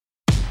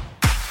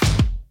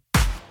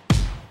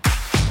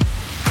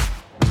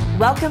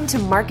Welcome to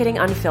Marketing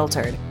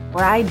Unfiltered,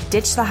 where I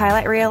ditch the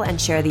highlight reel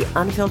and share the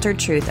unfiltered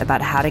truth about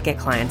how to get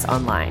clients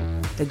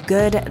online. The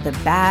good, the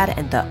bad,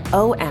 and the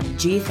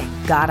OMG,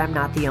 thank God I'm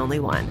not the only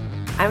one.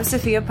 I'm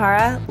Sophia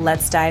Para.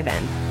 Let's dive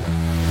in.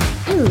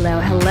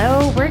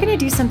 Hello. We're going to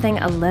do something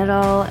a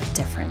little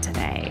different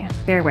today.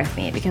 Bear with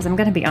me because I'm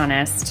going to be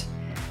honest.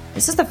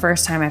 This is the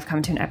first time I've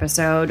come to an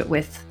episode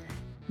with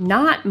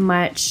not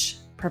much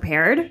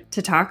prepared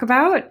to talk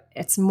about.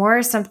 It's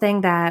more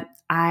something that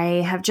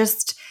I have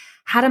just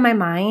had in my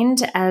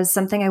mind as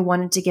something I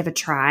wanted to give a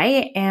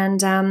try.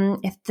 And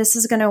if this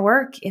is going to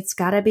work, it's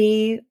got to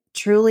be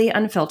truly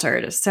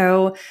unfiltered.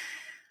 So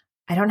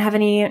I don't have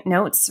any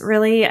notes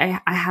really. I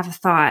have a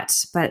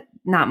thought, but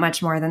not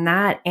much more than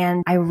that.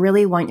 And I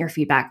really want your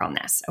feedback on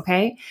this.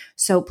 Okay.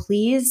 So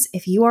please,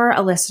 if you are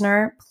a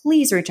listener,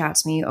 please reach out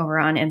to me over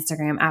on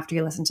Instagram after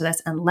you listen to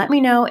this and let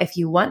me know if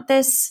you want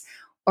this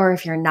or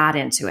if you're not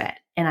into it.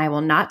 And I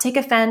will not take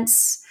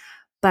offense,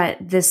 but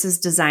this is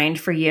designed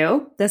for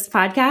you, this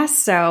podcast.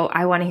 So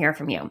I want to hear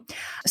from you.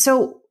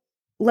 So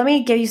let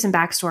me give you some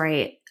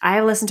backstory. I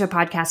listened to a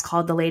podcast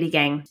called The Lady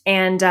Gang,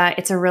 and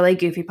it's a really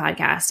goofy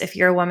podcast. If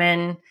you're a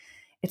woman,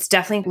 it's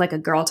definitely like a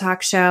girl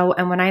talk show.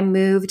 And when I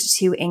moved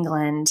to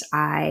England,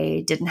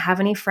 I didn't have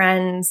any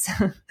friends.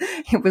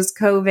 It was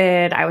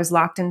COVID. I was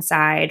locked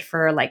inside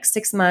for like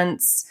 6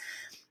 months.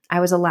 I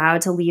was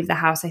allowed to leave the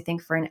house, I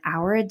think, for an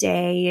hour a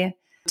day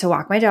to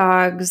walk my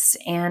dogs,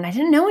 and I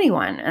didn't know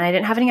anyone, and I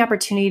didn't have any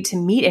opportunity to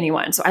meet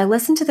anyone. So I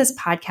listened to this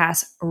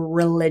podcast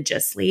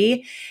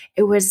religiously.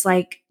 It was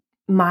like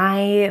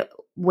my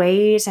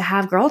way to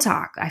have girl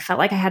talk. I felt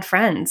like I had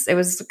friends.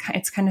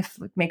 It's kind of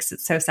makes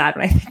it so sad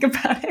when I think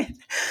about it.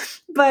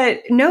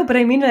 But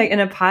I mean like in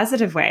a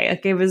positive way.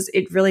 Like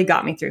it really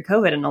got me through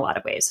COVID in a lot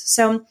of ways.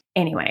 So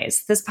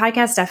anyways, this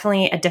podcast is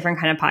definitely a different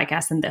kind of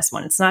podcast than this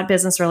one. It's not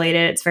business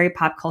related. It's very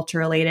pop culture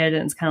related,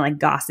 and it's kind of like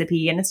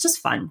gossipy, and it's just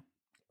fun.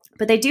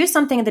 But they do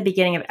something at the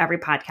beginning of every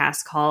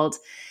podcast called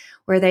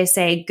where they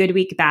say good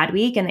week, bad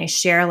week, and they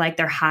share like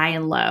their high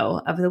and low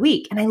of the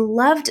week. And I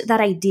loved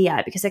that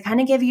idea because it kind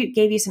of gave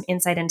you some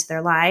insight into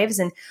their lives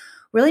and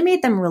really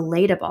made them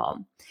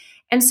relatable.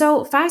 And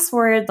so fast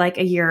forward like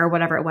a year or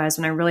whatever it was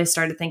when I really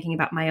started thinking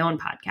about my own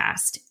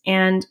podcast.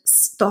 And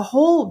the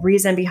whole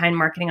reason behind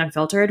Marketing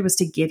Unfiltered was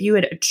to give you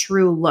a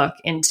true look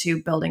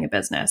into building a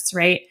business,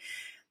 right?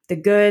 The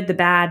good, the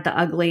bad, the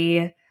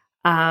ugly,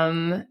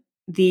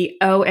 the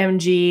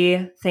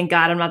OMG, thank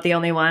God I'm not the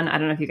only one. I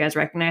don't know if you guys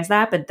recognize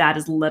that, but that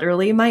is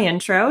literally my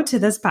intro to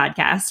this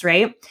podcast,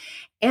 right?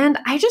 And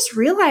I just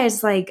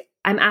realized like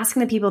I'm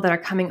asking the people that are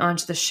coming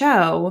onto the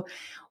show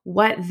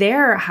what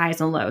their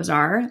highs and lows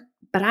are,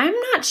 but I'm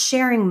not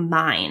sharing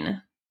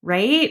mine,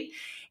 right?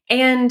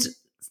 And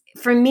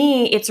for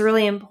me, it's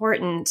really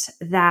important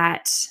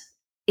that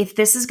if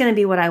this is going to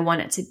be what I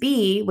want it to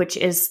be, which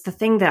is the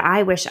thing that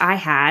I wish I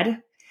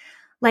had,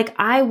 like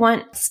I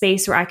want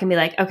space where I can be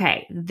like,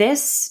 okay,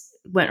 this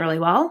went really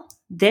well.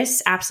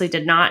 This absolutely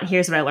did not.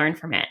 Here's what I learned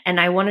from it. And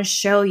I want to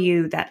show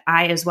you that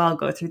I as well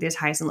go through these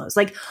highs and lows,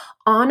 like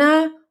on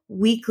a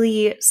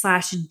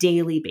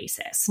weekly/daily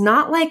basis,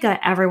 not like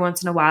a every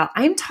once in a while.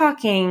 I'm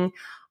talking,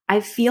 I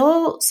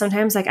feel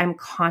sometimes like I'm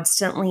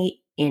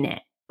constantly in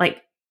it,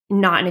 like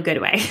not in a good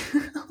way.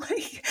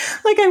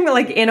 like I'm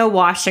like in a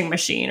washing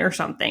machine or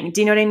something. Do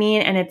you know what I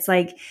mean? And it's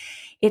like,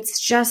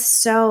 it's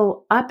just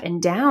so up and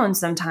down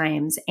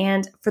sometimes.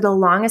 And for the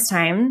longest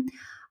time,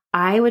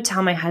 I would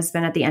tell my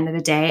husband at the end of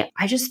the day,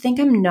 I just think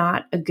I'm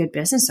not a good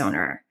business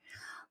owner.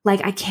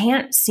 Like I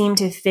can't seem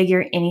to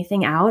figure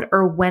anything out,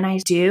 or when I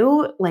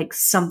do, like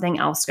something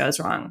else goes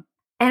wrong.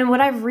 And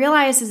what I've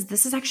realized is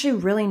this is actually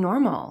really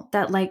normal,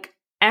 that like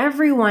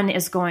everyone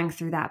is going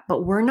through that,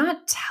 but we're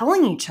not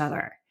telling each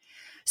other.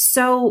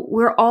 So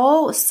we're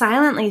all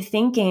silently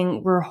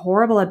thinking we're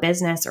horrible at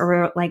business or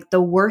we're like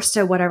the worst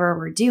at whatever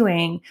we're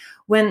doing,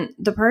 when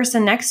the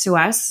person next to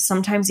us,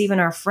 sometimes even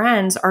our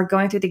friends, are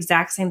going through the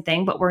exact same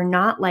thing, but we're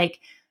not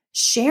like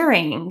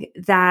sharing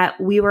that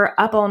we were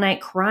up all night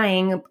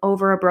crying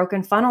over a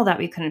broken funnel that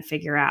we couldn't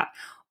figure out,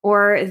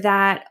 or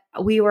that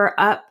we were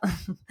up.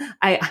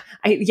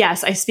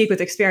 Yes, I speak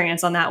with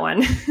experience on that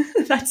one.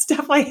 That's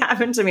definitely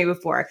happened to me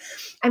before.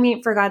 I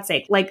mean, for God's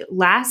sake, like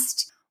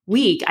last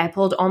week, I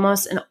pulled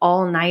almost an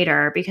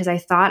all-nighter because I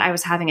thought I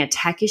was having a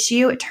tech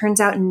issue. It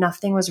turns out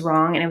nothing was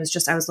wrong, and it was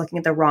just I was looking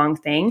at the wrong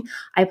thing.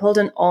 I pulled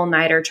an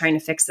all-nighter trying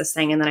to fix this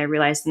thing, and then I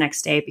realized the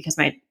next day, because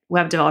my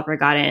web developer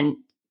got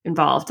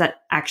involved,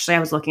 that actually I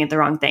was looking at the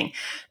wrong thing.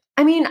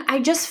 I mean, I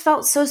just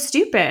felt so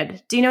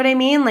stupid. Do you know what I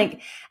mean?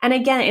 Like, and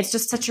again, it's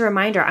just such a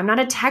reminder. I'm not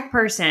a tech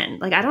person.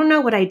 Like, I don't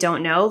know what I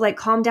don't know. Like,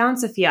 calm down,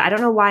 Sophia. I don't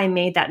know why I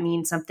made that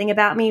mean something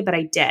about me, but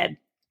I did.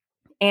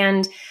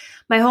 And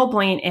my whole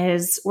point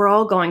is we're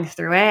all going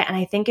through it. And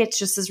I think it's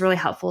just is really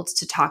helpful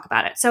to talk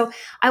about it. So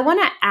I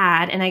want to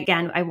add, and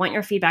again, I want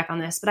your feedback on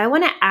this, but I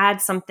want to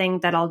add something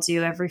that I'll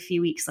do every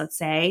few weeks, let's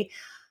say.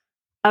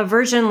 a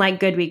version like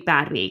Good Week,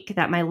 Bad Week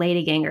that my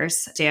lady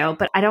gangers do,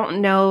 but I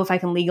don't know if I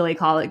can legally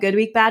call it Good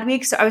Week, Bad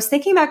Week. So I was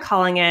thinking about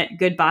calling it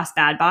Good Boss,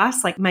 Bad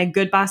Boss, like my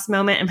good boss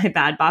moment and my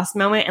bad boss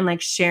moment, and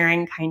like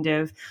sharing kind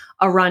of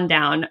a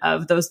rundown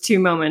of those two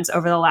moments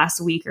over the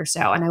last week or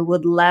so. And I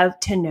would love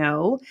to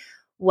know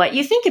what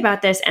you think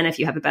about this and if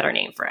you have a better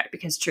name for it,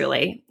 because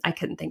truly I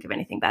couldn't think of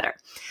anything better.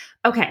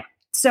 Okay,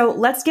 so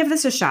let's give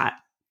this a shot.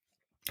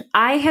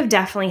 I have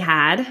definitely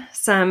had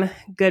some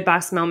good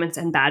boss moments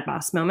and bad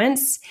boss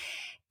moments.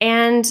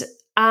 And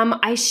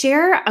I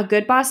share a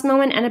good boss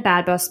moment and a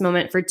bad boss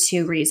moment for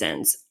two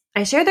reasons.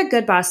 I share the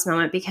good boss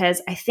moment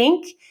because I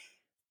think,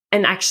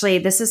 and actually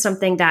this is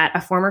something that a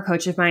former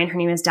coach of mine, her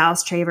name is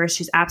Dallas Travers.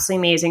 She's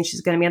absolutely amazing.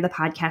 She's going to be on the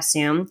podcast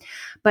soon.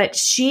 But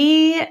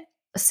she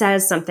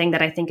says something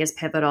that I think is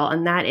pivotal,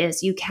 and that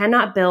is you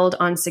cannot build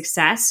on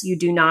success you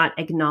do not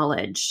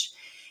acknowledge.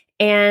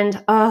 And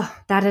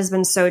that has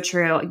been so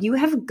true. You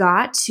have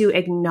got to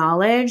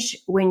acknowledge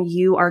when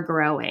you are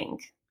growing.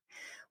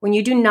 When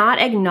you do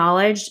not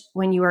acknowledge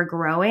when you are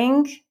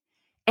growing,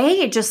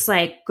 it just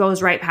like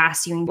goes right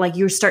past you. And like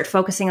you start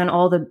focusing on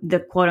all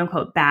the quote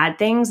unquote bad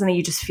things, and then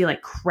you just feel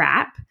like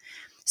crap.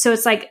 So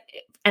it's like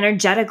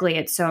energetically,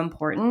 it's so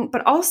important,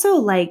 but also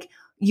like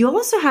you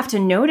also have to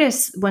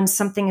notice when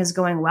something is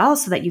going well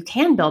so that you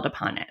can build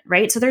upon it,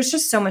 right? So there's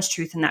just so much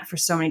truth in that for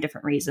so many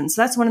different reasons.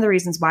 So that's one of the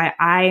reasons why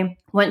I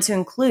want to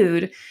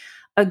include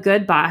a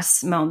good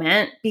boss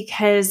moment,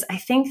 because I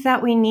think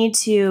that we need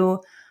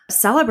to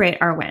celebrate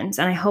our wins.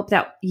 And I hope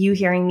that you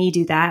hearing me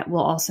do that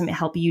will also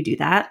help you do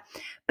that.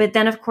 But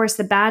then, of course,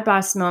 the bad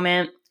boss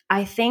moment,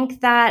 I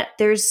think that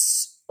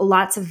there's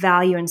lots of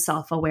value in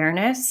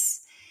self-awareness,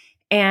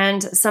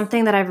 and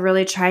something that I've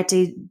really tried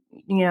to,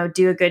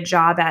 do a good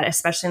job at,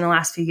 especially in the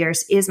last few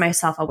years, is my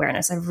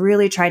self-awareness. I've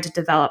really tried to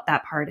develop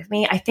that part of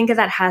me. I think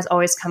that has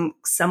always come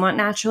somewhat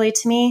naturally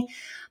to me,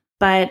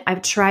 but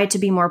I've tried to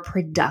be more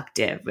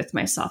productive with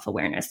my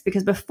self-awareness,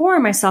 because before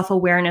my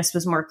self-awareness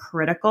was more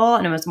critical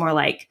and it was more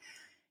like,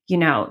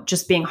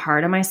 just being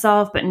hard on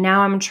myself. But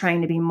now I'm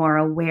trying to be more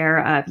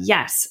aware of,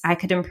 yes, I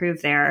could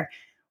improve there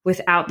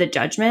without the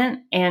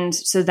judgment. And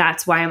so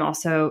that's why I'm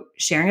also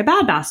sharing a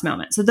bad boss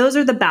moment. So those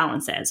are the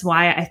balances,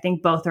 why I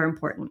think both are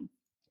important.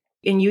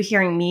 And you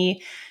hearing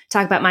me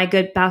talk about my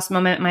good boss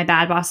moment, my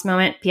bad boss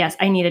moment, P.S.,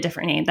 I need a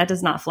different name. That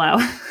does not flow.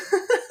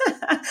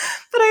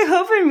 But I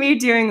hope in me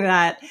doing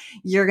that,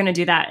 you're going to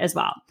do that as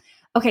well.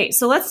 Okay,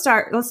 so let's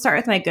start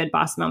with my good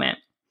boss moment.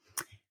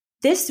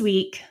 This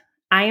week,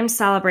 I am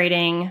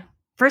celebrating,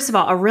 first of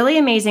all, a really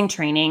amazing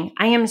training.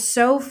 I am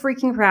so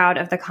freaking proud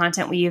of the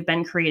content we have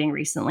been creating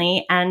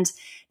recently. And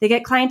the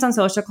Get Clients on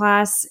Social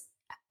class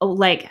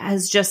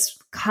has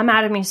just come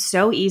out of me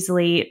so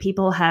easily.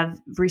 People have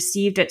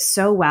received it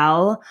so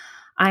well.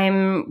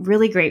 I'm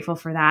really grateful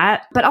for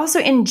that. But also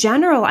in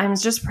general, I'm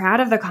just proud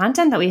of the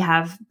content that we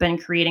have been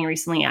creating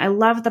recently. I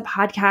love the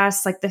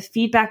podcast, like the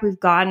feedback we've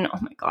gotten. Oh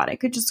my God, I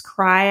could just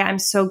cry. I'm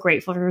so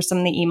grateful for some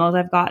of the emails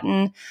I've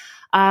gotten.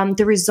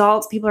 The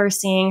results people are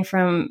seeing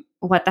from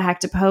What the Heck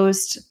to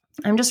Post.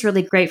 I'm just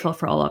really grateful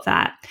for all of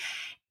that.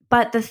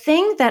 But the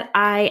thing that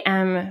I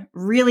am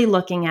really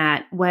looking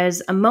at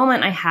was a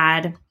moment I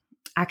had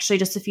actually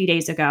just a few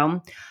days ago.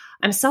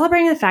 I'm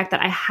celebrating the fact that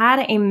I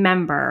had a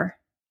member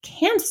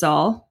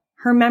cancel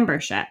her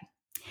membership.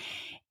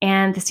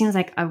 And this seems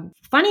like a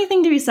funny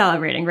thing to be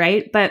celebrating,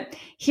 right? But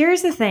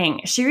here's the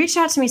thing. She reached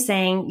out to me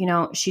saying,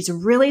 she's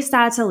really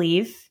sad to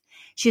leave.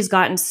 She's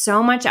gotten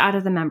so much out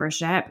of the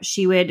membership.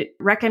 She would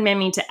recommend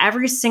me to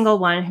every single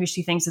one who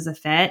she thinks is a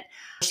fit.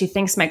 She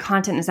thinks my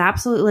content is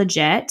absolutely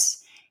legit.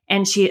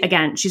 And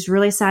she's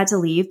really sad to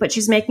leave, but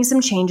she's making some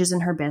changes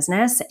in her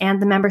business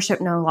and the membership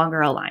no longer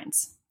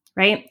aligns,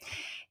 right?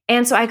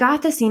 And so I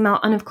got this email,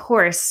 and of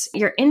course,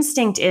 your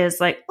instinct is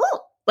like,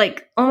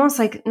 almost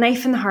like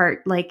knife in the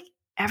heart, like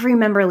every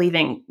member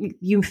leaving,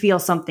 you feel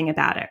something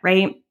about it,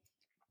 right?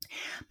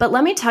 But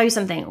let me tell you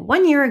something.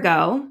 1 year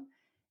ago,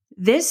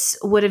 this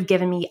would have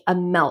given me a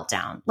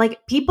meltdown.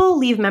 Like, people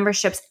leave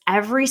memberships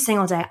every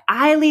single day.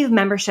 I leave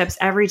memberships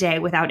every day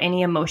without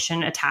any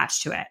emotion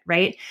attached to it,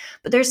 right?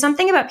 But there's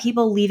something about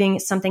people leaving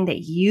something that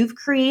you've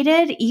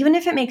created, even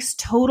if it makes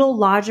total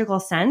logical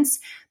sense,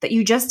 that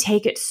you just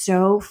take it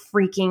so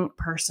freaking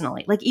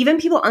personally. Like, even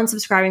people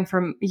unsubscribing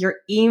from your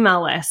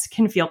email list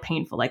can feel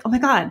painful. Like, oh my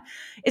God,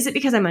 is it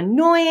because I'm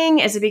annoying?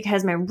 Is it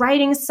because my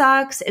writing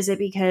sucks? Is it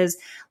because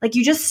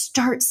you just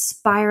start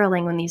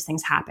spiraling when these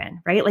things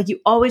happen, right? Like,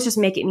 you always just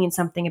make it mean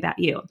something about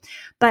you.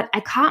 But I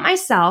caught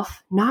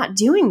myself not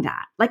doing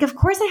that. Like, of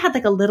course I had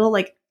a little,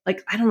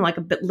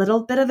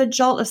 little bit of a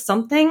jolt of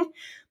something.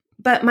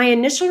 But my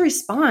initial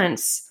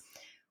response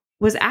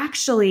was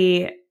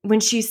actually when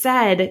she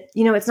said,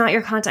 it's not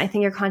your content. I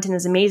think your content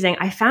is amazing.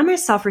 I found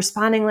myself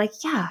responding like,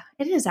 yeah,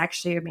 it is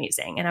actually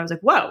amazing. And I was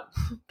like, whoa,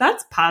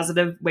 that's a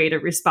positive way to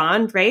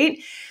respond, right?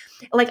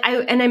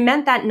 I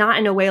meant that not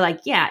in a way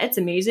like, yeah, it's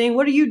amazing.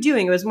 What are you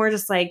doing? It was more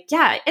just like,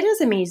 yeah, it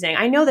is amazing.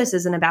 I know this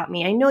isn't about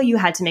me. I know you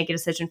had to make a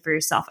decision for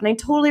yourself, and I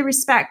totally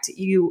respect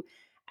you.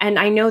 And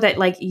I know that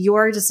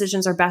your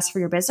decisions are best for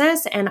your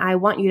business, and I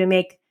want you to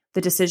make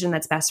the decision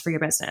that's best for your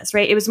business,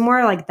 right? It was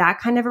more like that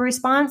kind of a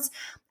response.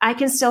 I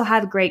can still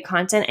have great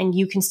content and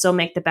you can still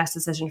make the best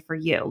decision for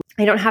you.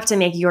 I don't have to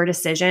make your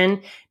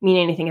decision mean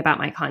anything about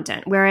my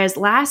content. Whereas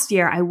last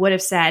year I would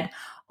have said,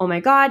 oh my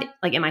God,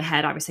 like in my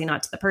head, obviously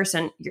not to the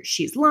person,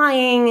 she's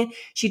lying.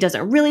 She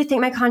doesn't really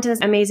think my content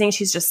is amazing.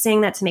 She's just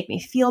saying that to make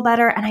me feel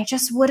better. And I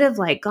just would have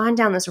like gone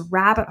down this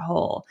rabbit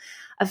hole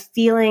of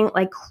feeling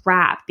like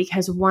crap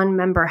because one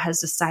member has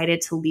decided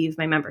to leave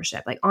my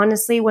membership. Like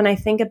honestly, when I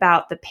think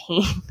about the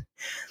pain,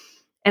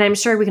 and I'm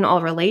sure we can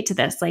all relate to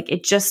this, like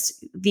it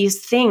just,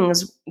 these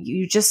things,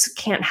 you just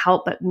can't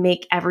help but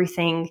make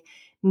everything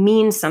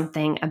mean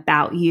something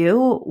about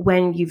you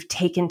when you've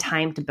taken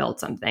time to build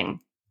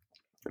something.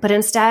 But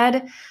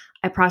instead,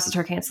 I processed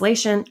her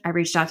cancellation. I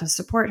reached out to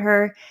support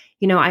her.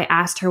 I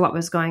asked her what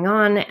was going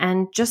on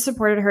and just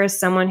supported her as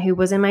someone who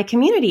was in my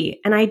community.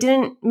 And I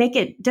didn't make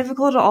it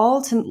difficult at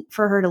all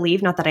for her to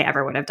leave. Not that I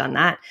ever would have done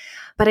that.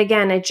 But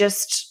again,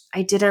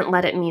 I didn't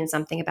let it mean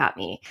something about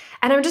me.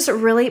 And I'm just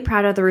really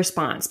proud of the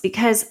response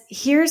because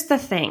here's the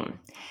thing.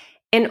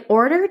 In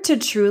order to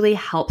truly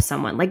help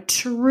someone, like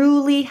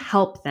truly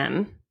help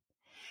them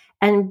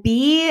and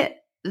be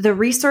the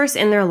resource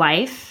in their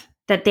life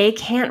that they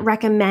can't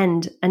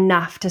recommend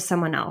enough to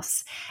someone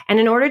else. And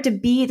in order to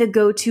be the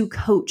go-to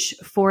coach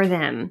for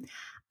them,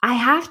 I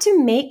have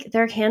to make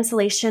their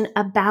cancellation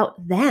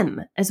about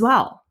them as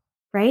well,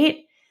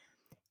 right?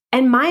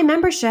 And my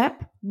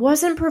membership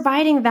wasn't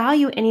providing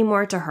value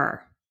anymore to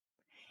her.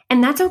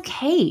 And that's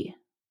okay.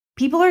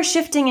 People are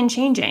shifting and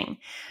changing.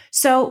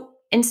 So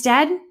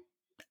instead,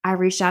 I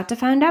reached out to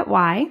find out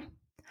why.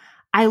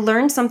 I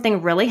learned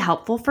something really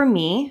helpful for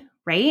me,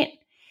 right?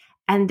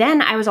 And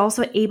then I was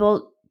also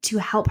able to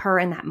help her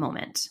in that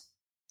moment.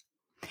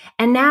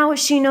 And now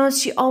she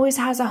knows she always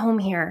has a home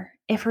here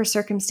if her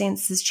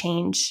circumstances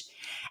change.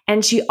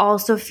 And she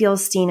also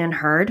feels seen and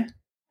heard,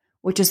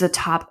 which is a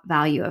top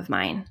value of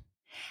mine.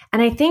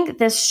 And I think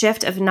this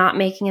shift of not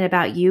making it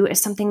about you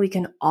is something we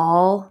can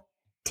all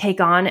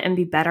take on and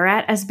be better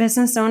at as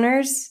business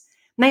owners,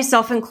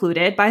 myself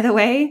included, by the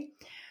way.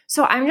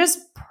 So I'm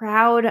just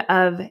proud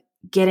of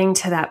getting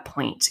to that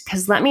point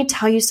because let me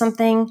tell you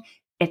something,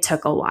 it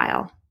took a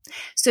while.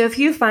 So if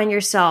you find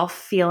yourself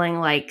feeling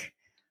like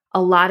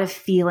a lot of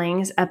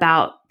feelings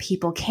about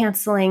people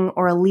canceling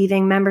or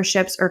leaving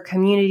memberships or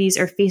communities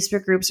or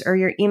Facebook groups or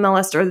your email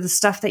list or the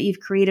stuff that you've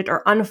created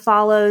or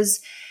unfollows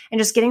and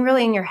just getting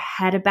really in your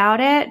head about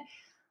it,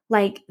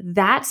 like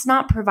that's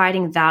not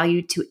providing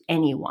value to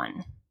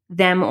anyone,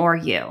 them or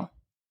you,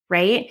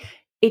 right?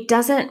 It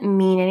doesn't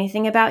mean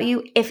anything about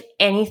you. If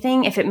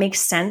anything, if it makes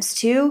sense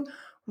to,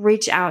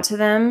 reach out to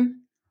them.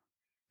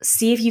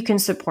 See if you can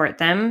support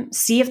them.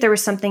 See if there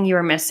was something you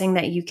were missing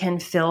that you can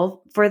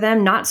fill for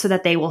them, not so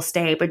that they will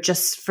stay, but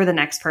just for the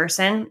next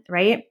person,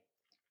 right?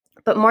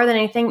 But more than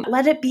anything,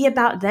 let it be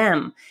about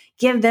them.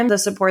 Give them the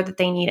support that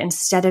they need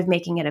instead of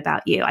making it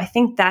about you. I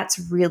think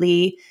that's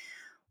really,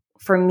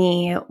 for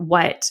me,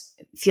 what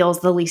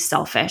feels the least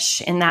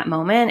selfish in that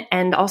moment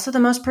and also the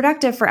most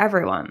productive for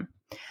everyone.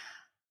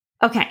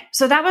 Okay,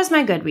 so that was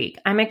my good week.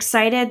 I'm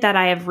excited that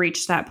I have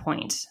reached that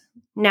point.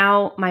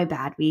 Now, my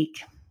bad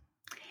week.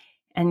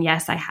 And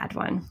yes, I had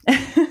one.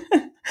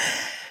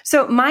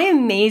 So my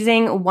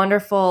amazing,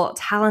 wonderful,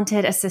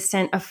 talented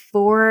assistant of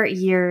 4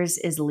 years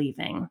is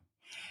leaving.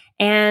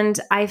 And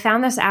I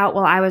found this out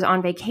while I was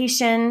on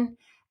vacation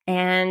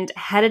and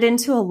headed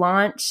into a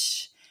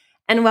launch.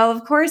 And while,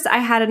 of course, I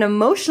had an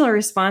emotional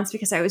response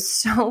because I was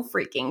so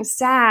freaking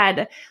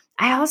sad,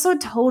 I also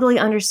totally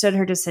understood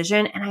her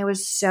decision and I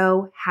was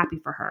so happy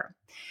for her.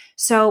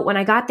 So when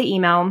I got the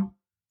email,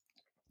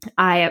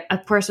 I,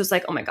 of course, was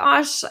like, oh my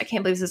gosh, I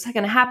can't believe this is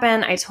going to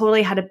happen. I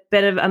totally had a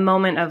bit of a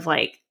moment of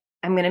like,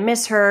 I'm going to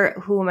miss her.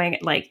 Who am I,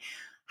 like,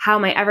 how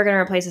am I ever going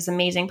to replace this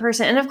amazing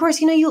person? And of course,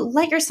 you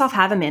let yourself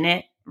have a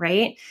minute,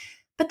 right?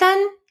 But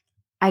then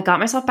I got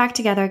myself back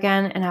together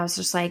again and I was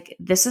just like,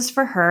 this is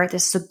for her.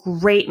 This is a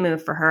great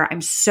move for her.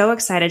 I'm so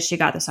excited she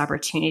got this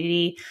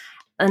opportunity.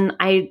 And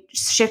I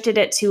shifted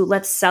it to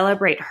let's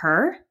celebrate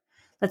her.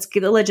 Let's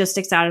get the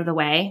logistics out of the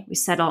way. We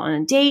settled on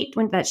a date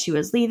that she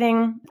was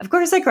leaving. Of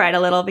course, I cried a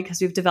little because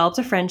we've developed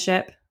a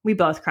friendship. We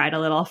both cried a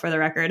little, for the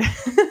record.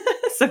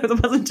 So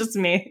it wasn't just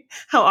me.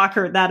 How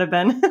awkward that have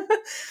been.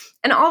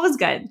 And all was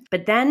good.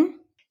 But then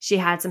she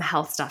had some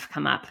health stuff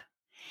come up.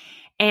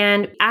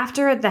 And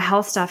after the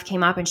health stuff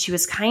came up and she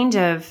was kind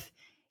of,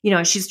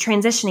 she's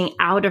transitioning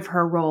out of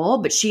her role,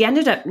 but she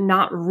ended up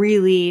not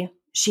really,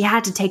 she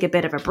had to take a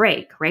bit of a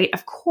break, right?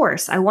 Of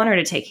course, I want her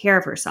to take care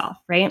of herself,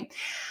 right?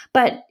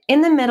 But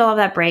in the middle of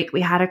that break,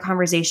 we had a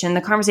conversation.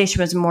 The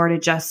conversation was more to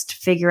just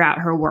figure out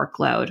her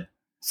workload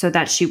so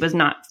that she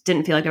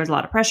didn't feel like there was a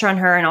lot of pressure on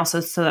her and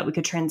also so that we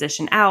could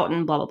transition out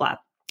and blah, blah, blah.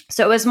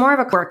 So it was more of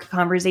a work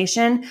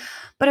conversation.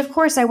 But of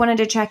course, I wanted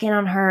to check in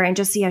on her and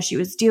just see how she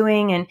was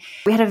doing. And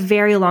we had a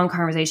very long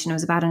conversation. It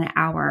was about an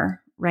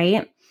hour,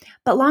 right?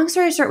 But long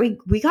story short,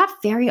 we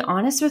got very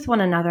honest with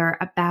one another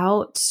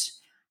about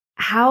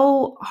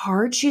how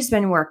hard she's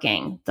been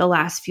working the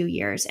last few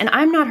years. And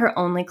I'm not her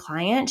only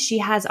client. She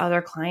has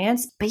other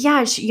clients. But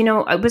yeah,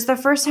 it was the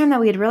first time that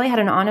we had really had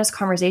an honest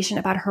conversation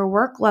about her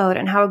workload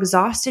and how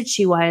exhausted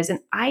she was. And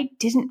I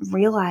didn't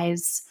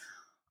realize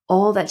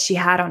all that she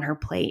had on her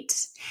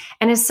plate.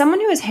 And as someone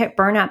who has hit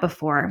burnout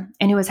before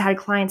and who has had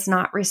clients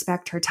not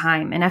respect her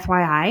time, and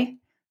FYI,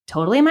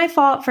 totally my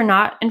fault for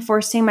not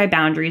enforcing my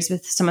boundaries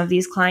with some of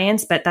these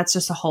clients, but that's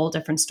just a whole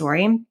different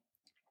story.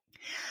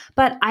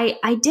 But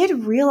I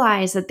did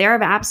realize that there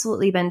have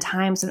absolutely been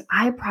times when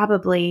I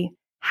probably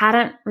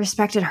hadn't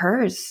respected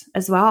hers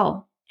as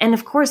well. And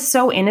of course,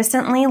 so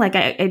innocently, like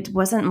it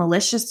wasn't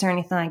malicious or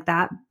anything like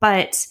that,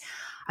 but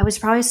I was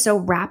probably so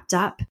wrapped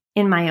up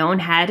in my own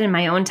head and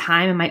my own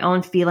time and my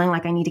own feeling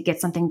like I need to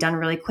get something done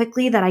really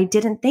quickly that I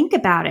didn't think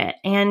about it.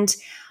 And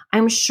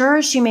I'm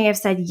sure she may have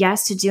said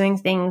yes to doing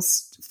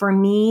things for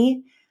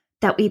me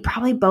that we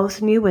probably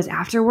both knew was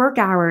after work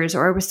hours,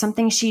 or it was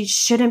something she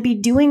shouldn't be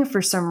doing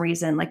for some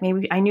reason. Like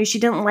maybe I knew she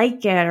didn't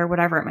like it or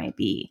whatever it might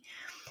be.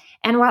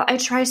 And while I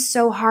try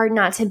so hard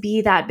not to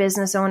be that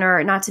business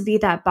owner, not to be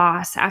that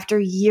boss, after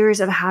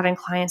years of having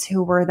clients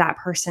who were that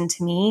person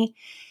to me,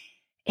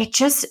 it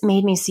just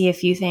made me see a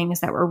few things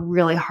that were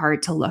really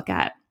hard to look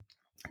at.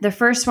 The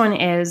first one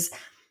is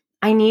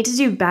I need to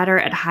do better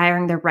at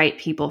hiring the right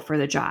people for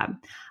the job.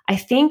 I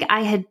think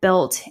I had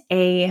built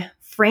a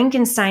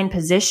Frankenstein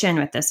position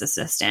with this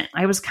assistant.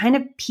 I was kind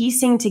of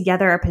piecing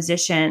together a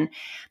position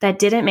that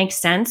didn't make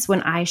sense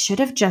when I should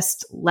have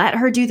just let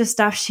her do the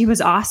stuff she was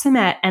awesome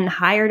at and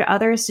hired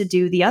others to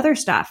do the other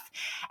stuff.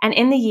 And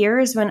in the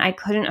years when I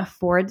couldn't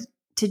afford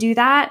to do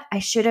that, I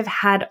should have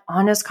had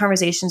honest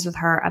conversations with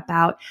her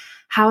about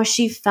how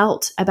she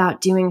felt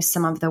about doing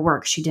some of the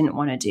work she didn't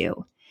want to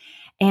do.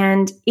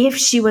 And if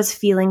she was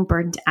feeling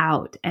burnt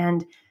out,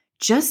 and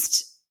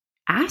just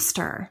asked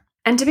her.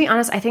 And to be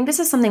honest, I think this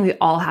is something we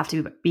all have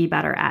to be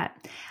better at.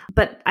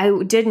 But I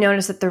did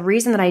notice that the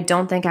reason that I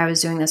don't think I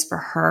was doing this for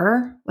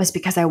her was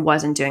because I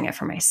wasn't doing it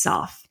for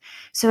myself.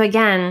 So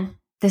again,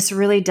 this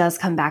really does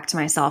come back to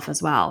myself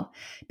as well.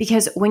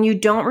 Because when you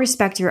don't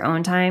respect your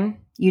own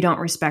time, you don't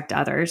respect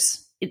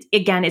others.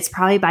 It's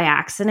probably by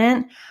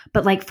accident.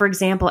 But like, for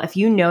example, if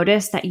you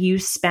notice that you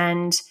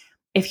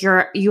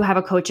have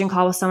a coaching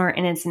call with someone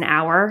and it's an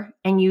hour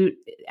and you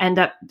end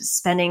up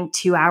spending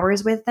 2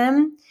 hours with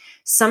them,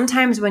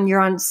 sometimes when you're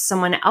on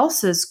someone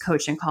else's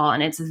coaching call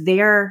and it's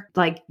their,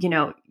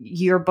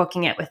 you're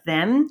booking it with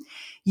them,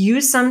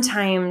 you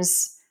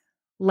sometimes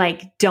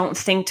don't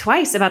think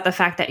twice about the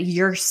fact that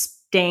you're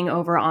staying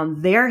over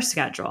on their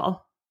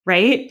schedule,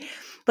 right?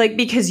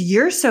 Because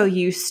you're so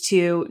used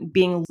to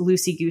being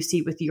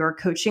loosey-goosey with your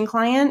coaching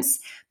clients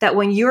that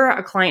when you're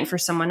a client for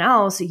someone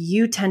else,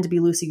 you tend to be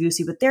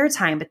loosey-goosey with their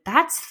time, but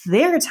that's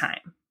their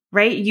time,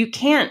 right?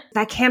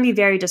 That can be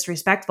very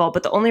disrespectful,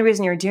 but the only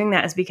reason you're doing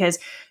that is because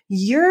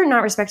you're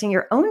not respecting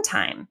your own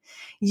time.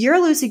 You're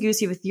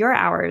loosey-goosey with your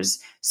hours,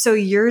 so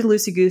you're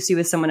loosey-goosey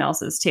with someone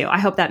else's too. I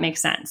hope that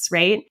makes sense,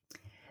 right?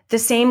 The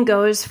same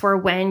goes for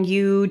when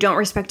you don't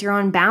respect your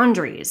own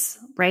boundaries,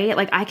 right?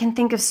 I can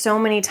think of so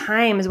many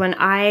times when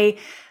I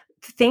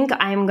think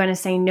I'm going to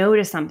say no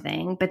to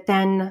something, but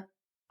then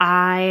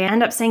I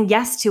end up saying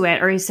yes to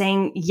it, or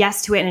saying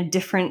yes to it in a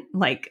different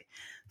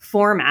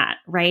format,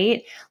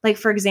 right?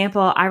 For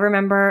example, I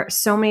remember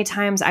so many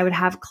times I would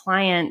have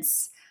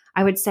clients,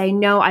 I would say,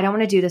 no, I don't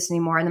want to do this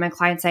anymore. And then my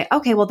clients say,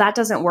 okay, well, that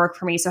doesn't work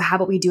for me. So how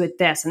about we do it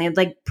this? And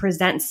they'd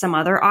present some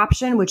other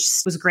option, which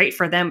was great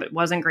for them, but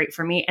wasn't great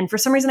for me. And for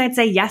some reason, I'd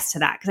say yes to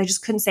that because I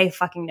just couldn't say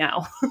fucking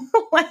no.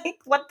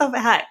 What the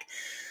heck?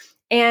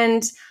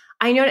 And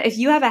I know if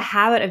you have a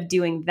habit of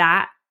doing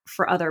that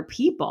for other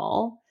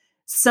people,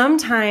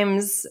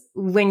 sometimes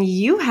when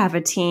you have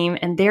a team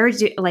and they're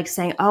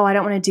saying, oh, I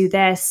don't want to do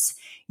this,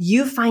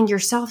 you find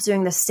yourself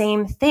doing the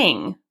same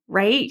thing,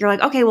 right? You're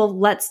like, okay, well,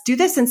 let's do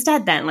this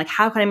instead then.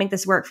 How can I make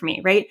this work for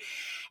me, right?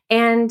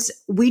 And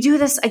we do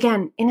this,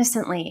 again,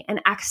 innocently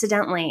and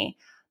accidentally.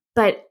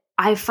 But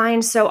I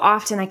find so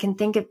often I can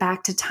think it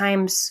back to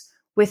times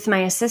with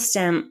my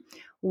assistant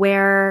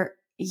where,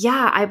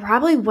 I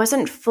probably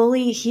wasn't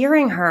fully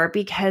hearing her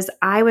because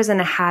I was in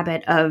a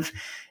habit of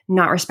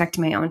not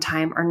respecting my own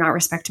time or not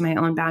respecting my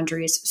own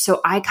boundaries.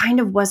 So I kind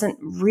of wasn't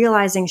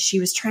realizing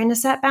she was trying to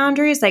set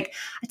boundaries.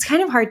 It's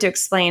kind of hard to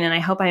explain, and I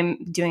hope I'm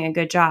doing a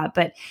good job,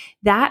 but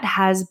that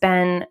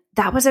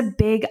was a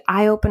big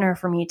eye opener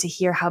for me to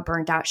hear how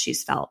burnt out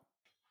she's felt.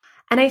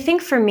 And I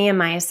think for me and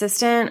my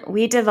assistant,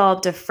 we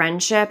developed a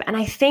friendship, and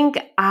I think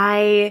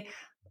I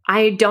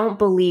don't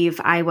believe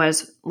I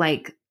was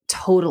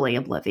totally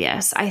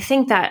oblivious. I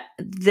think that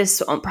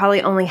this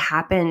probably only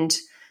happened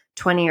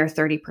 20 or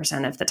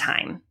 30% of the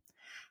time.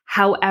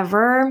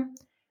 However,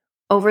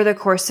 over the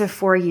course of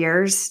 4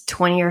 years,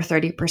 20 or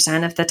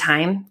 30% of the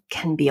time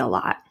can be a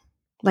lot.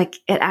 It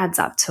adds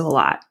up to a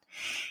lot.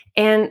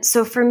 And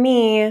so for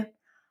me,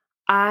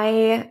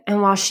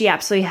 while she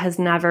absolutely has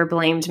never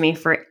blamed me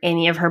for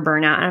any of her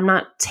burnout, and I'm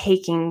not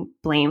taking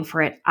blame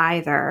for it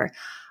either,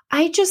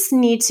 I just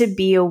need to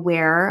be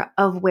aware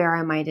of where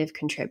I might have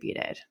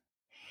contributed.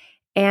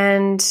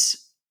 And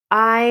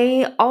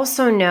I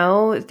also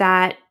know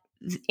that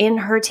in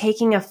her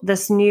taking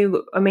this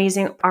new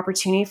amazing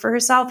opportunity for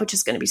herself, which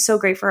is going to be so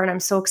great for her, and I'm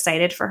so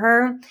excited for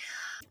her,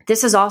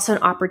 this is also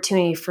an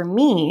opportunity for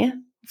me,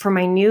 for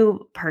my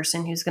new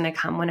person who's going to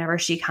come whenever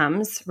she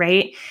comes,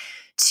 right?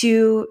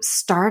 To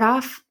start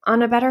off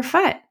on a better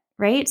foot,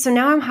 right? So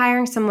now I'm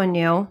hiring someone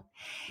new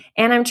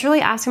and I'm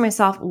truly asking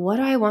myself, what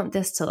do I want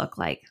this to look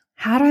like?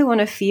 How do I want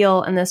to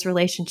feel in this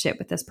relationship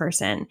with this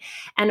person?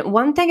 And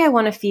one thing I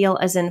want to feel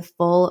is in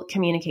full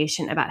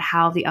communication about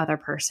how the other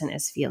person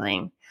is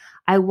feeling.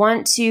 I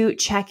want to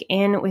check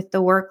in with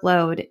the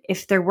workload,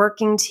 if they're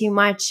working too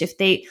much, if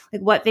they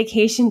like what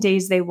vacation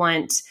days they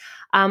want.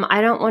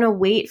 I don't want to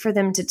wait for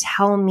them to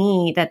tell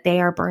me that they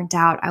are burnt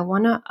out. I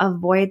want to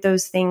avoid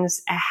those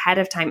things ahead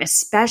of time,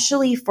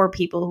 especially for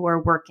people who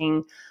are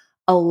working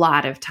a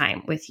lot of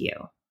time with you,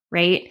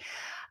 right?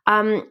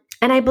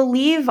 And I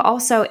believe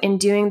also in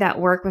doing that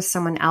work with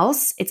someone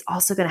else, it's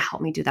also going to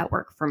help me do that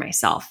work for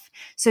myself.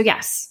 So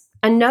yes,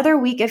 another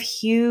week of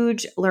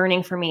huge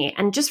learning for me.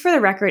 And just for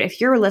the record,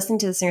 if you're listening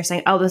to this and you're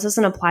saying, oh, this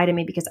doesn't apply to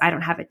me because I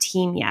don't have a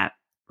team yet,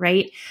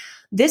 right?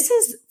 This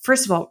is,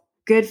 first of all,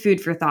 good food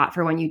for thought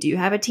for when you do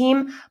have a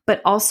team,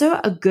 but also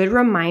a good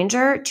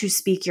reminder to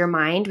speak your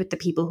mind with the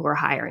people who are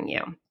hiring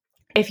you.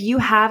 If you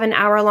have an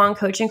hour-long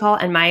coaching call,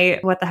 and my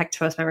What the Heck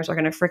Toast members are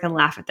going to freaking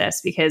laugh at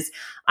this because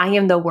I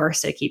am the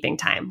worst at keeping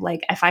time.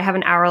 Like if I have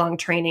an hour-long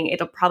training,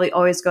 it'll probably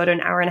always go to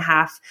an hour and a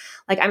half.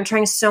 Like I'm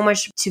trying so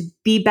much to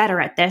be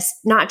better at this,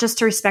 not just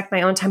to respect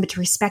my own time, but to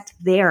respect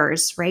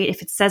theirs, right?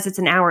 If it says it's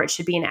an hour, it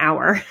should be an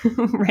hour,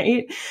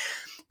 right?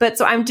 But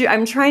so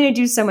I'm trying to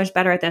do so much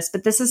better at this,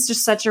 but this is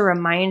just such a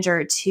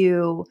reminder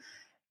to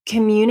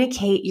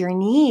communicate your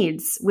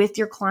needs with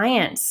your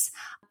clients.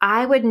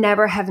 I would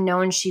never have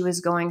known she was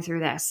going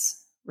through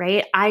this,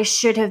 right? I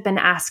should have been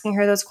asking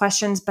her those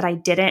questions, but I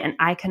didn't, and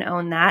I can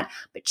own that.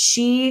 But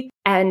she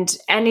and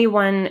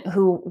anyone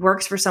who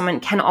works for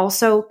someone can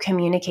also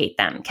communicate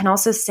them, can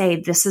also say,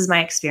 this is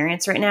my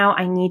experience right now.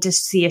 I need to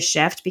see a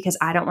shift because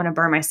I don't want to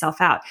burn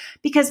myself out.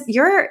 Because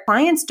your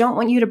clients don't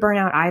want you to burn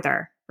out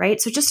either,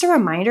 right? So just a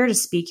reminder to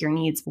speak your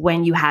needs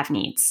when you have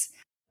needs.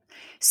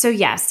 So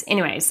yes,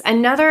 anyways,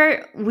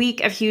 another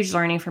week of huge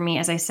learning for me,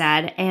 as I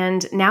said,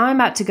 and now I'm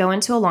about to go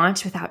into a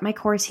launch without my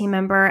core team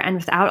member and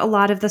without a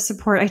lot of the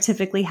support I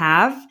typically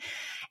have.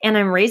 And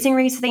I'm raising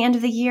rates at the end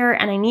of the year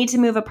and I need to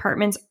move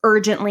apartments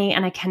urgently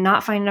and I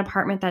cannot find an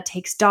apartment that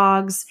takes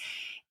dogs.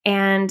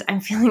 And I'm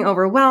feeling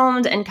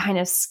overwhelmed and kind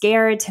of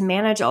scared to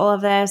manage all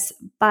of this.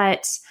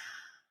 But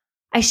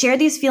I shared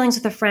these feelings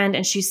with a friend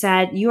and she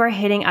said, you are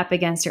hitting up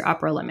against your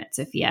upper limit,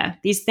 Sophia.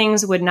 These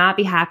things would not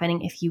be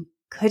happening if you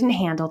couldn't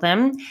handle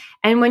them.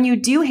 And when you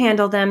do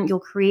handle them, you'll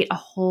create a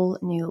whole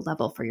new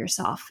level for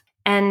yourself.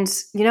 And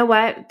you know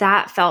what?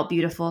 That felt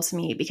beautiful to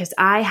me because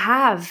I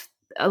have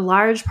a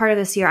large part of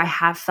this year, I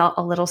have felt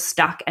a little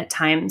stuck at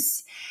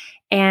times.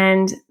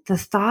 And the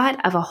thought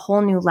of a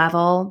whole new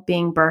level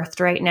being birthed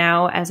right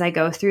now as I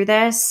go through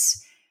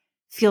this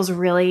feels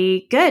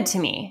really good to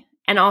me.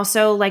 And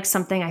also like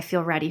something I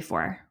feel ready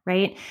for,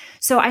 right?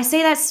 So I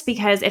say that's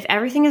because if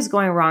everything is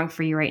going wrong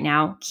for you right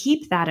now,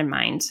 keep that in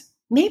mind.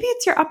 Maybe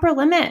it's your upper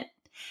limit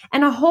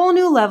and a whole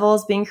new level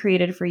is being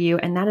created for you.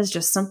 And that is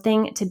just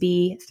something to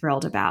be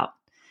thrilled about.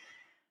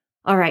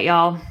 All right,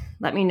 y'all,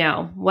 let me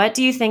know. What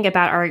do you think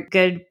about our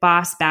good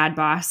boss, bad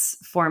boss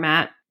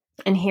format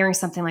and hearing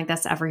something like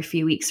this every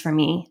few weeks from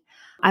me?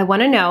 I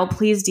want to know.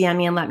 Please DM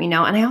me and let me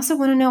know. And I also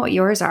want to know what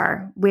yours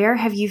are. Where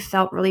have you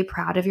felt really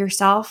proud of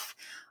yourself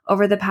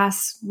over the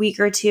past week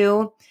or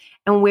two?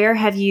 And where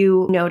have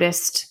you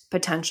noticed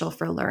potential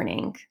for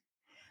learning?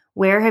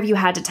 Where have you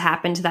had to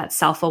tap into that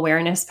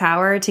self-awareness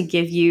power to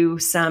give you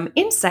some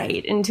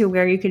insight into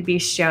where you could be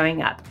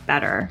showing up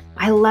better?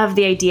 I love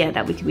the idea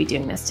that we could be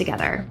doing this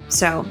together.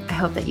 So I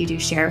hope that you do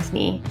share with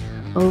me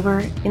over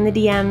in the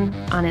DM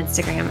on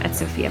Instagram at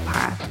Sophia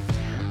Para.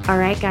 All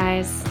right,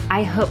 guys,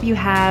 I hope you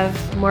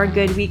have more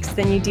good weeks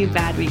than you do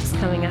bad weeks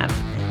coming up.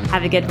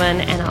 Have a good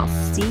one, and I'll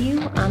see you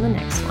on the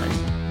next one.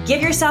 Give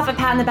yourself a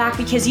pat on the back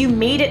because you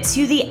made it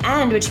to the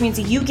end, which means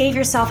you gave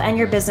yourself and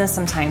your business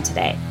some time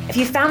today. If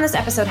you found this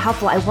episode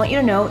helpful, I want you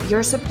to know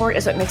your support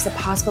is what makes it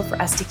possible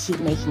for us to keep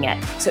making it.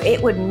 So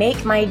it would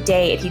make my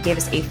day if you gave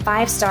us a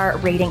 5-star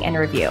rating and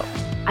review.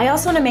 I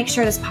also want to make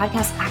sure this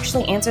podcast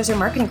actually answers your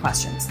marketing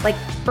questions, like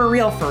for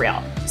real, for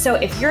real. So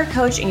if you're a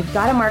coach and you've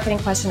got a marketing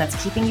question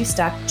that's keeping you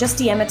stuck, just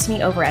DM it to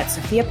me over at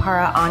Sophia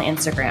Para on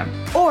Instagram.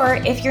 Or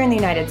if you're in the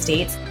United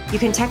States, you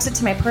can text it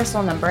to my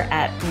personal number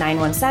at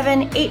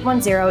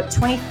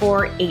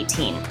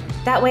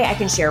 917-810-2418. That way I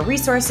can share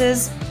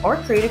resources or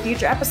create a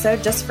future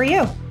episode just for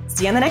you.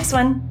 See you on the next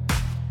one.